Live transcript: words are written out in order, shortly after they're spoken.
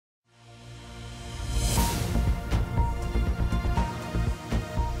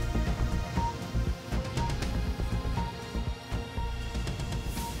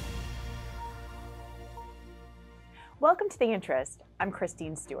Welcome to The Interest. I'm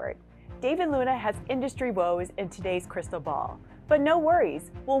Christine Stewart. David Luna has industry woes in today's crystal ball. But no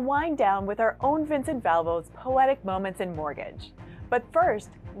worries, we'll wind down with our own Vincent Valvo's poetic moments in mortgage. But first,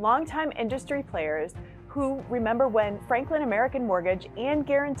 longtime industry players who remember when Franklin American Mortgage and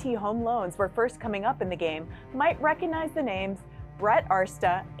Guarantee Home Loans were first coming up in the game might recognize the names Brett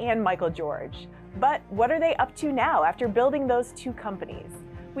Arsta and Michael George. But what are they up to now after building those two companies?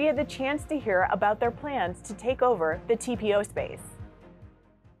 We had the chance to hear about their plans to take over the TPO space.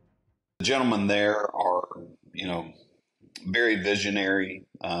 The gentlemen there are, very visionary.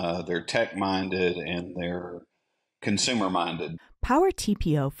 They're tech-minded and they're consumer-minded. Power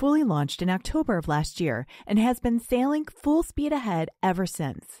TPO fully launched in October of last year and has been sailing full speed ahead ever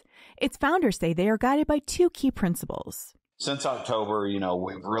since. Its founders say they are guided by two key principles. Since October,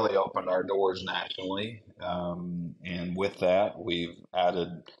 we've really opened our doors nationally. And with that, we've added,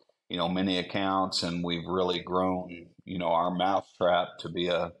 many accounts, and we've really grown, our mousetrap to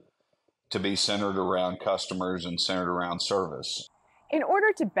be centered around customers and centered around service. In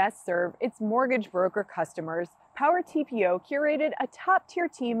order to best serve its mortgage broker customers, Power TPO curated a top-tier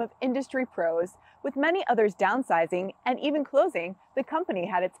team of industry pros, with many others downsizing and even closing. The company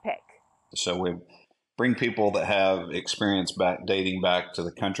had its pick. So we bring people that have experience dating back to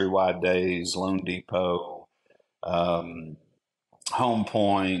the Countrywide days, Loan Depot, Home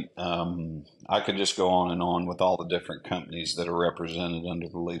Point. I could just go on and on with all the different companies that are represented under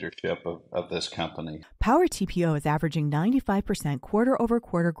the leadership of this company. Power TPO is averaging 95%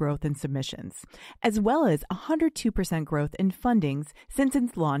 quarter-over-quarter growth in submissions, as well as 102% growth in fundings since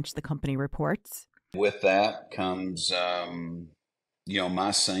its launch, the company reports. With that comes,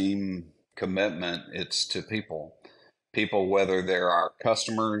 my same commitment. It's to people, whether they're our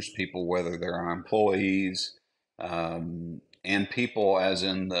customers, people, whether they're our employees, and people as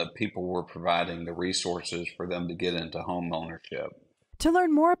in the people we're providing the resources for them to get into home ownership. To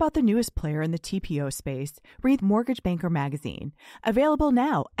learn more about the newest player in the TPO space, read Mortgage Banker Magazine, available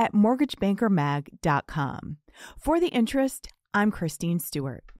now at mortgagebankermag.com. For The Interest, I'm Christine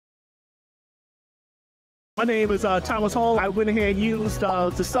Stewart. My name is Thomas Hall. I went ahead and used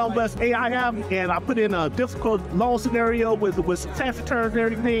the Sunbest AI app, and I put in a difficult loan scenario with some tax returns and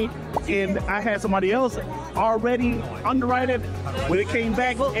everything, and I had somebody else already underwrite it. When it came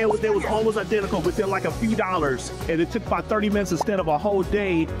back, it was almost identical within like a few dollars, and it took about 30 minutes instead of a whole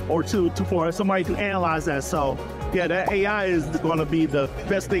day or two for somebody to analyze that. So, yeah, that AI is going to be the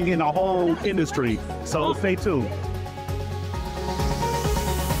best thing in the whole industry, so stay tuned.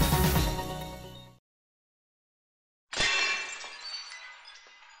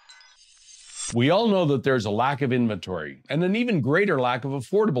 We all know that there's a lack of inventory and an even greater lack of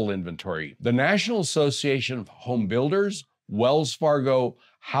affordable inventory. The National Association of Home Builders, Wells Fargo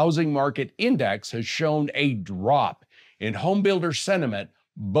Housing Market Index has shown a drop in home builder sentiment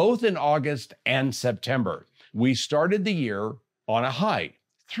both in August and September. We started the year on a high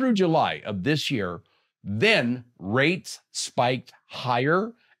through July of this year. Then rates spiked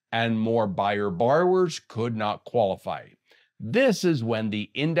higher and more borrowers could not qualify. This is when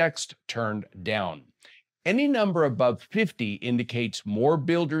the index turned down. Any number above 50 indicates more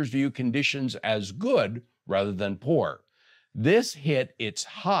builders view conditions as good rather than poor. This hit its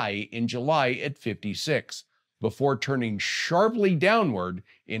high in July at 56, before turning sharply downward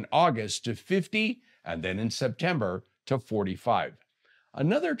in August to 50 and then in September to 45.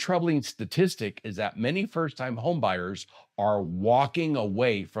 Another troubling statistic is that many first-time homebuyers are walking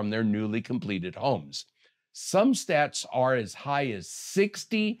away from their newly completed homes. Some stats are as high as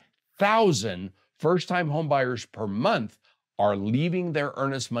 60,000 first-time homebuyers per month are leaving their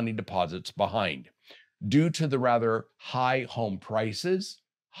earnest money deposits behind due to the rather high home prices,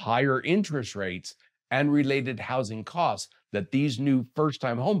 higher interest rates, and related housing costs that these new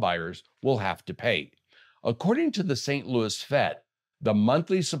first-time homebuyers will have to pay. According to the St. Louis Fed, the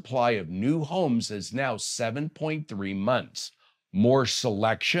monthly supply of new homes is now 7.3 months. More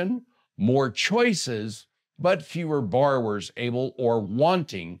selection, more choices, but fewer borrowers able or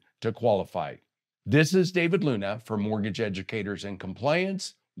wanting to qualify. This is David Luna for Mortgage Educators in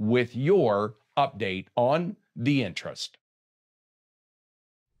Compliance with your update on The Interest.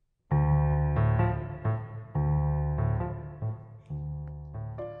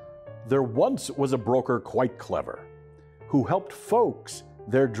 There once was a broker quite clever, who helped folks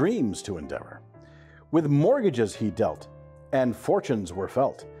their dreams to endeavor. With mortgages he dealt, and fortunes were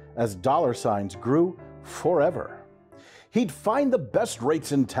felt, as dollar signs grew forever. He'd find the best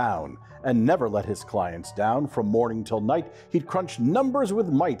rates in town, and never let his clients down. From morning till night, he'd crunch numbers with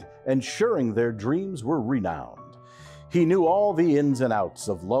might, ensuring their dreams were renowned. He knew all the ins and outs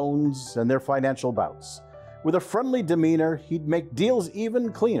of loans and their financial bouts. With a friendly demeanor, he'd make deals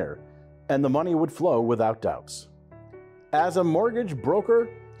even cleaner, and the money would flow without doubts. As a mortgage broker,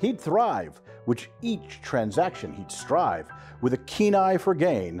 he'd thrive, which each transaction he'd strive. With a keen eye for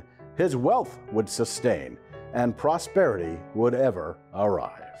gain, his wealth would sustain, and prosperity would ever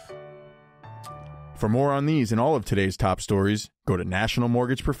arrive. For more on these and all of today's top stories, go to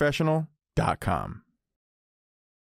nationalmortgageprofessional.com.